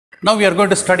Now we are going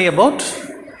to study about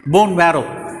bone marrow.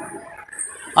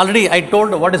 Already I told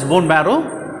what is bone marrow.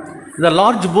 The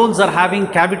large bones are having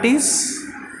cavities.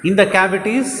 In the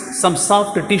cavities, some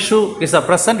soft tissue is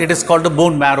present. It is called the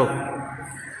bone marrow.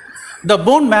 The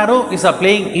bone marrow is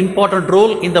playing important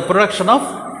role in the production of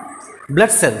blood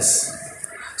cells.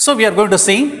 So we are going to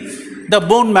see the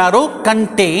bone marrow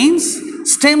contains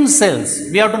stem cells.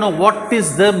 We have to know what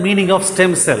is the meaning of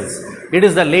stem cells. It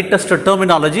is the latest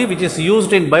terminology which is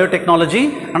used in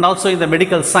biotechnology and also in the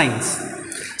medical science.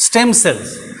 Stem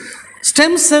cells.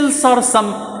 Stem cells are some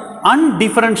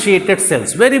undifferentiated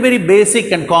cells, very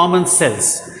basic and common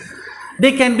cells.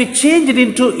 They can be changed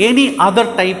into any other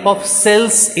type of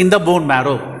cells in the bone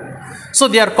marrow. So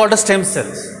they are called stem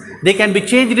cells. They can be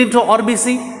changed into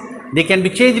RBC, they can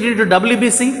be changed into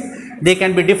WBC, they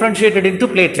can be differentiated into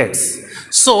platelets.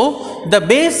 So the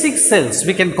basic cells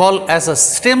we can call as a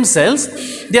stem cells.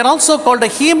 They are also called the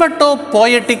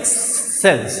hematopoietic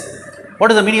cells.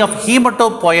 What is the meaning of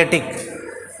hematopoietic?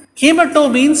 Hemato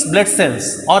means blood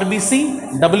cells,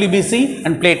 RBC, WBC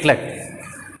and platelet.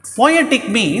 Poietic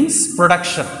means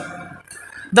production.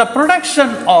 The production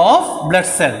of blood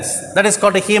cells, that is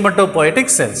called a hematopoietic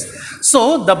cells.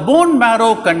 So the bone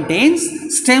marrow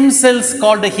contains stem cells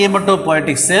called the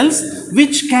hematopoietic cells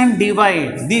which can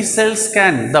divide. These cells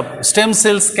can, the stem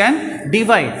cells can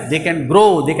divide, they can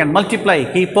grow, they can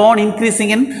multiply, keep on increasing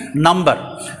in number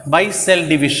by cell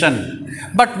division.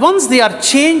 But once they are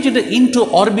changed into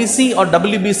RBC or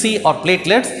WBC or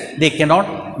platelets, they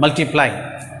cannot multiply.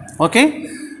 Okay?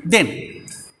 Then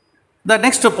the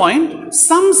next point,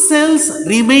 some cells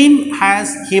remain as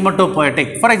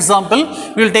hematopoietic. For example,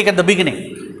 we will take at the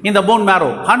beginning, in the bone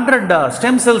marrow, 100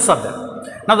 stem cells are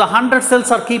there. Now the 100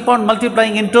 cells are keep on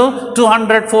multiplying into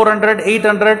 200, 400,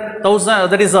 800,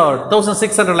 1000, that is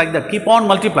 1600 like that, keep on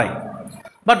multiplying.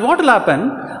 But what will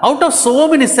happen, out of so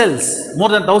many cells, more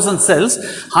than 1000 cells,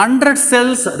 100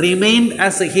 cells remain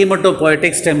as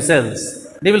hematopoietic stem cells.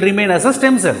 They will remain as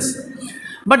stem cells.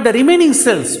 But the remaining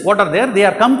cells, what are there? They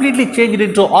are completely changed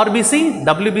into RBC,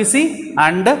 WBC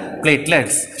and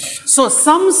platelets. So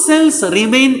some cells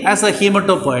remain as a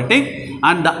hematopoietic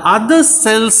and the other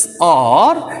cells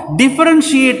are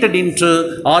differentiated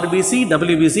into RBC,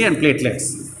 WBC and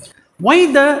platelets.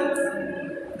 Why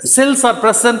the cells are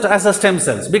present as a stem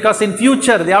cells? Because in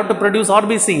future they have to produce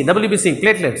RBC, WBC,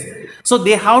 platelets. So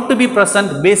they have to be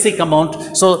present basic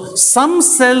amount. So some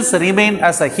cells remain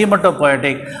as a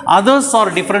hematopoietic, others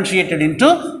are differentiated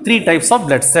into 3 types of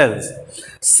blood cells.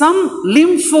 Some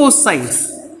lymphocytes.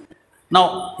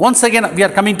 Now once again we are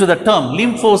coming to the term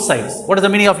lymphocytes. What is the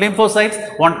meaning of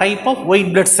lymphocytes? One type of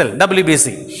white blood cell,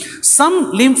 WBC.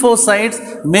 Some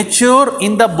lymphocytes mature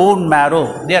in the bone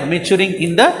marrow. They are maturing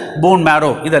in the bone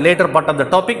marrow. In the later part of the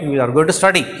topic we are going to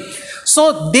study.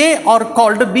 So they are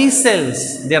called B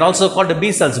cells. They are also called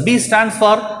B cells. B stands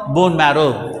for bone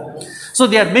marrow. So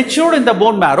they are matured in the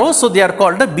bone marrow. So they are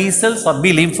called B cells or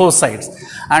B lymphocytes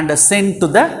and sent to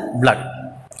the blood.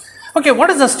 Okay, what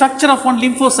is the structure of one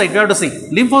lymphocyte? We have to see.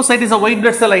 Lymphocyte is a white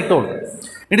blood cell I told.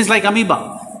 It is like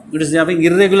amoeba. It is having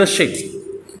irregular shape.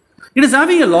 It is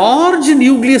having a large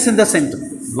nucleus in the center.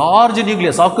 Large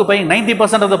nucleus occupying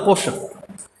 90% of the portion.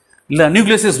 The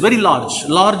nucleus is very large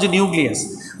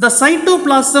nucleus. The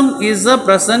cytoplasm is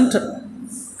present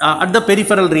at the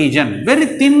peripheral region. Very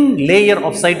thin layer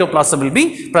of cytoplasm will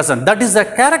be present. That is the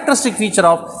characteristic feature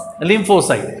of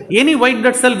lymphocyte. Any white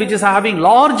blood cell which is having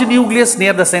large nucleus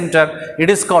near the center, it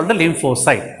is called a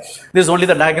lymphocyte. This is only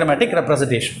the diagrammatic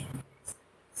representation.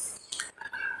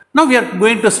 Now we are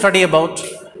going to study about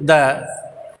the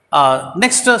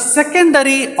next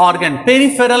secondary organ,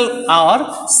 peripheral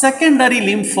or secondary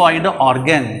lymphoid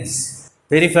organs.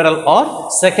 Peripheral or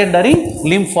secondary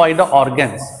lymphoid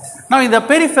organs. Now in the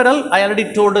peripheral, I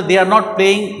already told they are not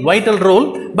playing vital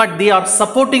role, but they are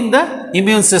supporting the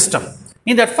immune system.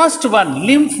 In that first one,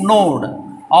 lymph node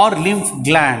or lymph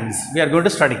glands, we are going to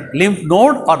study lymph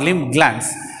node or lymph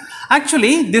glands.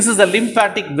 Actually, this is a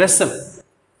lymphatic vessel,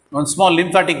 one small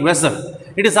lymphatic vessel.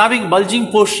 It is having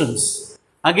bulging portions.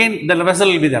 Again, the vessel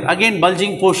will be there. Again,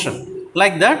 bulging portion.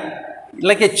 Like that,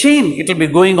 like a chain, it will be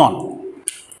going on.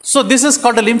 So this is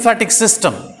called a lymphatic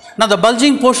system. Now the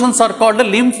bulging portions are called the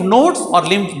lymph nodes or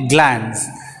lymph glands.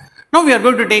 Now we are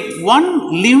going to take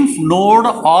one lymph node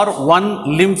or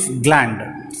one lymph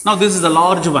gland. Now this is the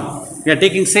large one. We are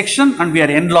taking section and we are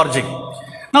enlarging.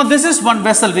 Now this is one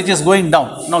vessel which is going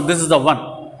down. Now this is the one.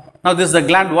 Now this is the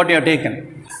gland what you have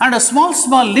taken. And a small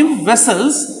lymph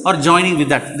vessels are joining with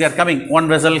that. They are coming, one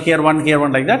vessel here, one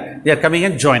like that. They are coming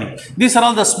and joining. These are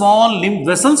all the small lymph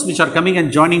vessels which are coming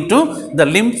and joining to the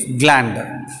lymph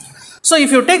gland. So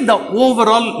if you take the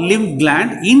overall lymph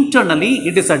gland, internally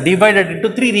it is divided into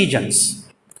 3 regions.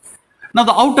 Now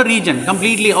the outer region,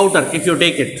 completely outer, if you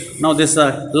take it, now this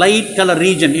light color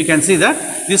region, you can see that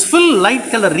this full light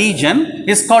color region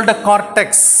is called a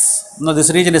cortex. Now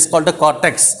this region is called a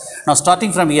cortex. Now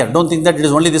starting from here, don't think that it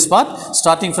is only this part,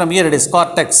 starting from here it is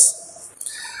cortex.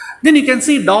 Then you can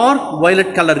see dark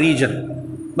violet color region,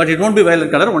 but it won't be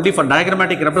violet color, only for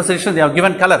diagrammatic representation they have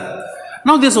given color.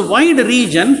 Now this wide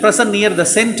region present near the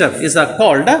center is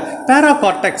called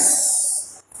paracortex.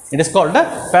 It is called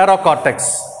paracortex.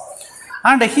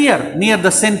 And here near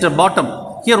the center bottom,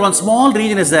 here one small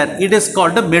region is there, it is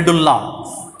called medulla.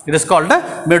 It is called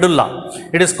medulla.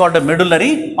 It is called a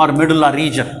medullary or medulla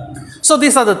region. So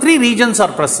these are the 3 regions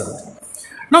are present.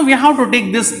 Now we have to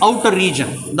take this outer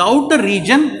region. The outer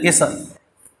region is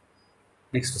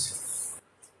next.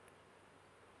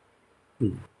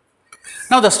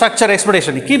 Now the structure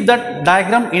explanation. Keep that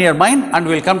diagram in your mind and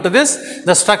we will come to this.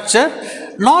 The structure.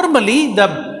 Normally the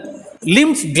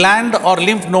lymph gland or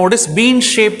lymph node is bean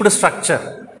shaped structure.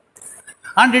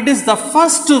 And it is the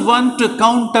first one to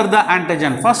counter the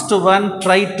antigen. First one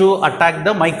try to attack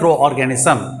the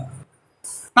microorganism.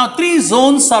 Now 3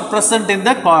 zones are present in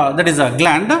the that is a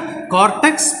gland,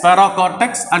 cortex,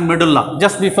 paracortex and medulla.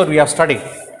 Just before we have studied.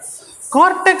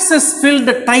 Cortex is filled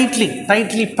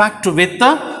tightly packed with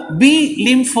the B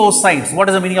lymphocytes. What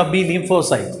is the meaning of B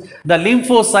lymphocytes? The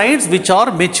lymphocytes which are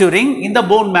maturing in the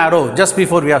bone marrow. Just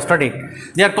before we have studied.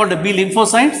 They are called the B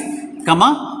lymphocytes,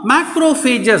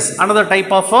 macrophages, another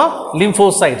type of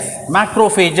lymphocytes,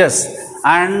 macrophages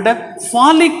and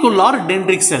follicular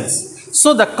dendritic cells.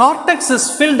 So the cortex is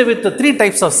filled with the 3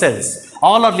 types of cells.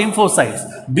 All are lymphocytes.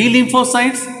 B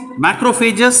lymphocytes,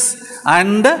 macrophages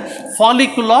and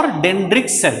follicular dendritic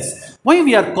cells. Why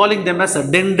we are calling them as a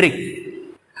dendritic?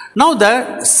 Now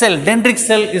the cell, dendritic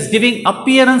cell is giving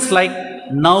appearance like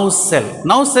nerve cell.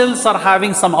 Nerve cells are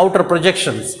having some outer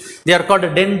projections. They are called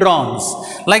dendrons.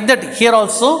 Like that here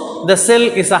also the cell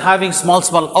is having small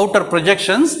outer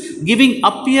projections giving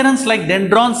appearance like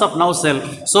dendrons of nerve cell.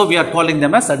 So we are calling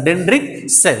them as a dendritic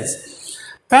cells.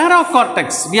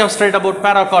 Paracortex, we have studied about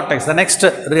paracortex, the next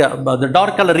the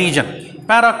dark color region.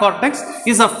 Paracortex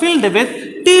is filled with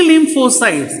T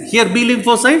lymphocytes. Here B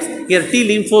lymphocytes, here T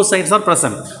lymphocytes are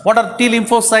present. What are T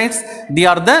lymphocytes? They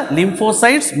are the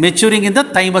lymphocytes maturing in the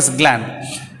thymus gland.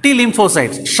 T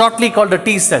lymphocytes, shortly called the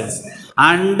T cells,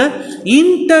 and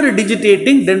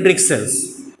interdigitating dendritic cells.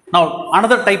 Now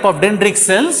another type of dendritic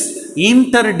cells,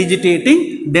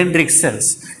 interdigitating dendritic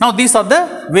cells. Now these are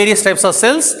the various types of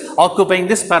cells occupying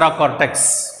this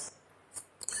paracortex.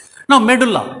 Now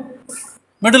medulla.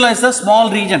 Medulla is a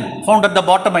small region found at the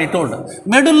bottom, I told.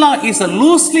 Medulla is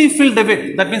loosely filled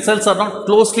with, that means cells are not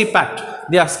closely packed.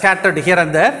 They are scattered here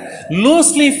and there,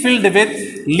 loosely filled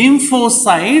with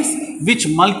lymphocytes which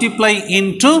multiply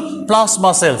into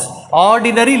plasma cells.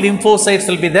 Ordinary lymphocytes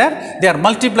will be there. They are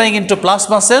multiplying into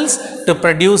plasma cells to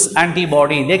produce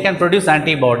antibody. They can produce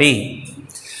antibody.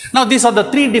 Now these are the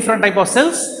 3 different type of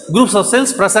cells, groups of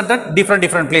cells present at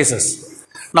different places.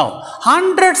 Now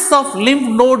hundreds of lymph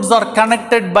nodes are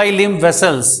connected by lymph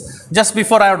vessels. Just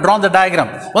before I have drawn the diagram,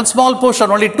 one small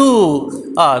portion, only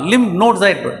 2 lymph nodes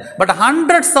I put, but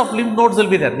hundreds of lymph nodes will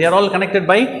be there. They are all connected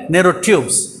by narrow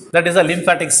tubes. That is a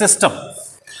lymphatic system.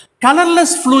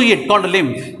 Colorless fluid called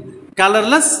lymph.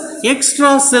 Colorless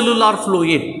extracellular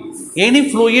fluid. Any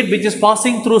fluid which is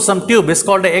passing through some tube is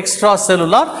called an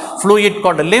extracellular fluid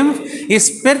called lymph,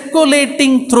 is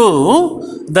percolating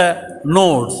through the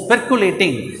nodes.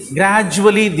 Percolating.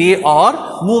 Gradually they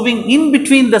are moving in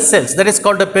between the cells. That is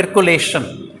called a percolation.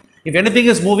 If anything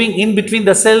is moving in between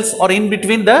the cells or in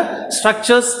between the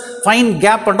structures, fine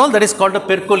gap and all, that is called a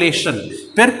percolation.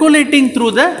 Percolating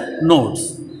through the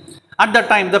nodes. At the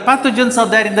time, the pathogens are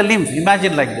there in the lymph.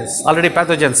 Imagine like this. Already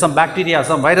pathogens, some bacteria,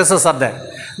 some viruses are there.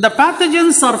 The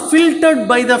pathogens are filtered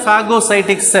by the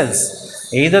phagocytic cells.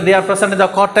 Either they are present in the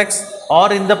cortex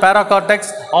or in the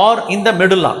paracortex or in the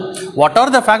medulla. What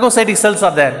are the phagocytic cells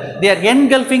are there? They are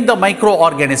engulfing the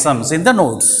microorganisms in the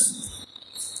nodes.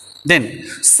 Then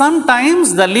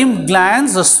sometimes the lymph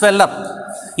glands swell up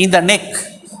in the neck,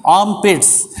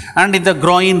 armpits and in the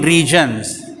groin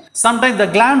regions. Sometimes the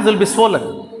glands will be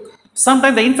swollen.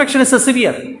 Sometimes the infection is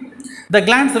severe. The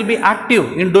glands will be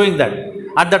active in doing that.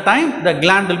 At the time the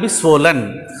gland will be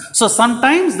swollen. So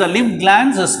sometimes the lymph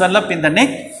glands swell up in the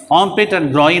neck, armpit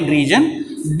and groin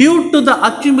region due to the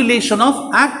accumulation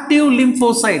of active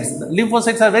lymphocytes. The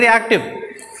lymphocytes are very active.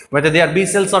 Whether they are B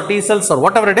cells or T cells or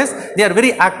whatever it is, they are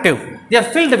very active. They are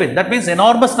filled with, that means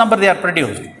enormous number they are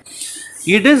produced.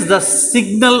 It is the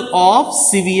signal of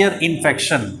severe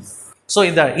infection. So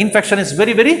the infection is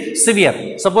very, very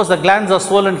severe. Suppose the glands are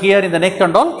swollen here in the neck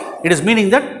and all, it is meaning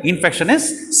that infection is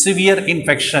severe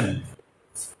infection.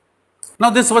 Now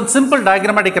this one simple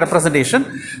diagrammatic representation,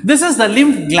 this is the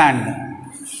lymph gland.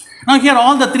 Now here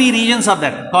all the three regions are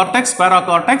there, cortex,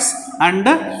 paracortex and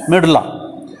medulla.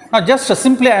 Now just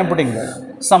simply I am putting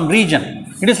there some region,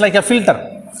 it is like a filter.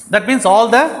 That means all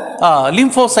the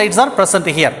lymphocytes are present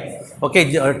here. Okay,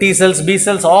 T cells, B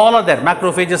cells, all are there,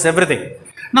 macrophages, everything.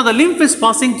 Now the lymph is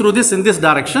passing through this in this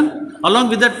direction, along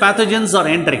with that pathogens are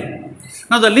entering.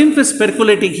 Now the lymph is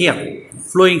percolating here,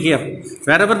 flowing here.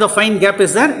 Wherever the fine gap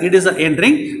is there, it is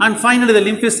entering, and finally the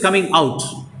lymph is coming out.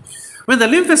 When the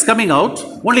lymph is coming out,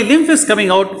 only lymph is coming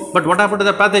out, but what happened to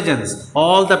the pathogens?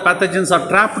 All the pathogens are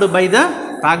trapped by the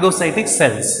phagocytic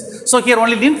cells. So here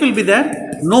only lymph will be there,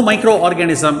 no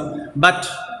microorganism, but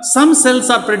some cells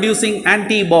are producing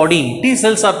antibody. T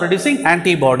cells are producing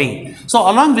antibody. So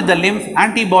along with the lymph,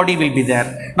 antibody will be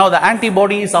there. Now the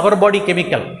antibody is our body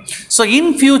chemical. So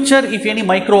in future, if any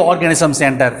microorganisms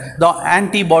enter, the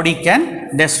antibody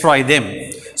can destroy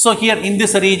them. So here in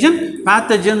this region,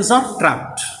 pathogens are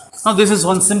trapped. Now this is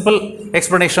one simple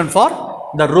explanation for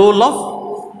the role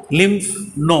of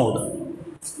lymph node.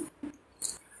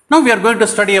 Now we are going to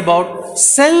study about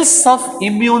cells of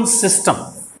immune system.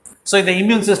 So in the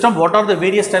immune system, what are the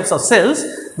various types of cells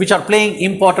which are playing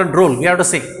important role? We have to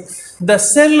see the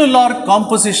cellular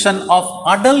composition of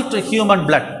adult human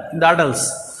blood in the adults.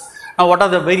 Now what are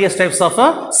the various types of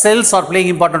cells are playing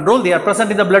important role? They are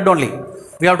present in the blood only.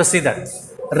 We have to see that.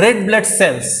 Red blood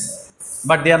cells,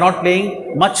 but they are not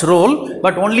playing much role,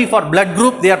 but only for blood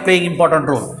group they are playing important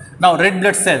role. Now red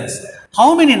blood cells,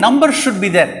 how many numbers should be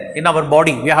there in our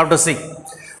body? We have to see.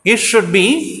 It should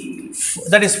be,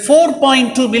 that is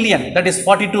 4.2 million, that is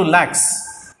 42 lakhs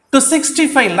to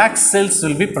 65 lakhs cells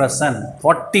will be present.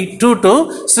 42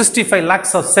 to 65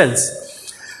 lakhs of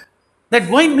cells. That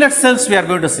white blood cells we are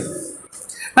going to see.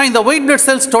 Now in the white blood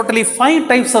cells, totally 5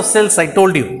 types of cells I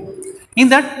told you. In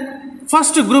that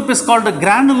first group is called the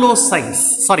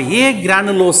granulocytes, A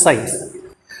granulocytes.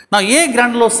 Now A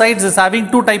granulocytes is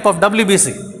having 2 types of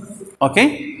WBC.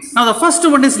 Okay. Now the first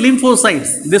one is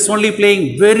lymphocytes. This only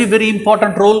playing very, very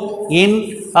important role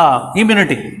in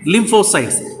immunity.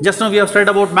 Lymphocytes. Just now we have studied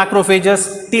about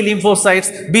macrophages, T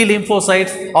lymphocytes, B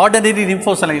lymphocytes, ordinary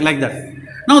lymphocytes like that.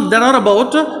 Now there are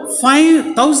about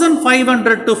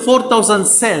 5,500 to 4,000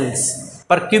 cells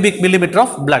per cubic millimeter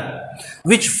of blood,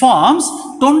 which forms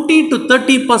 20 to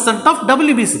 30% of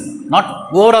WBC,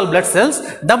 not overall blood cells,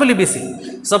 WBC.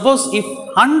 Suppose if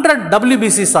 100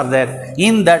 WBCs are there,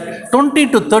 in that 20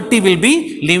 to 30 will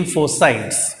be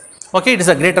lymphocytes. Okay, it is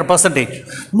a greater percentage.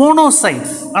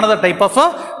 Monocytes, another type of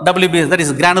WBC, that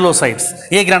is granulocytes,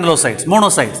 A granulocytes,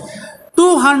 monocytes,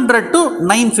 200 to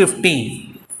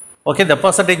 950. Okay, the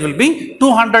percentage will be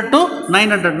 200 to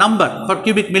 900 number per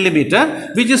cubic millimeter,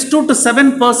 which is 2 to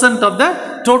 7% of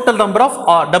the total number of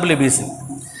WBC.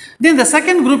 Then the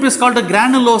second group is called the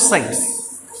granulocytes.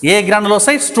 A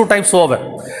granulocytes, 2 types over.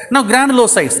 Now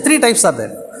granulocytes, 3 types are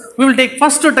there. We will take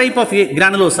first type of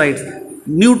granulocytes,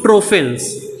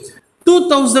 neutrophils.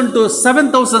 2000 to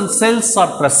 7000 cells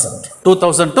are present.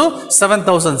 2000 to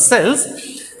 7000 cells.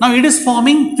 Now it is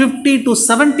forming 50 to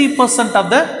 70%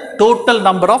 of the total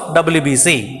number of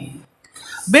WBC.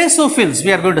 Basophils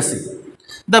we are going to see.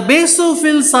 The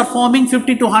basophils are forming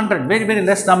 50 to 100, very, very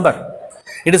less number.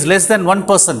 It is less than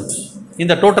 1% in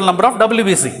the total number of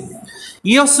WBC.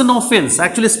 Eosinophils,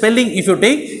 actually spelling if you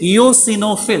take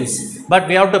eosinophils, but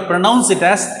we have to pronounce it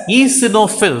as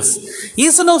eosinophils.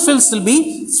 Eosinophils will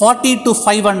be 40 to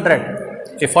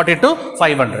 500. Okay, 40 to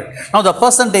 500. Now the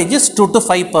percentage is 2 to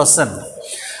 5%.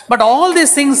 But all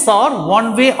these things are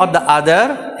one way or the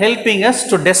other helping us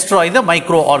to destroy the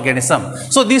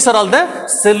microorganism. So these are all the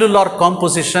cellular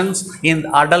compositions in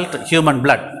adult human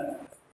blood.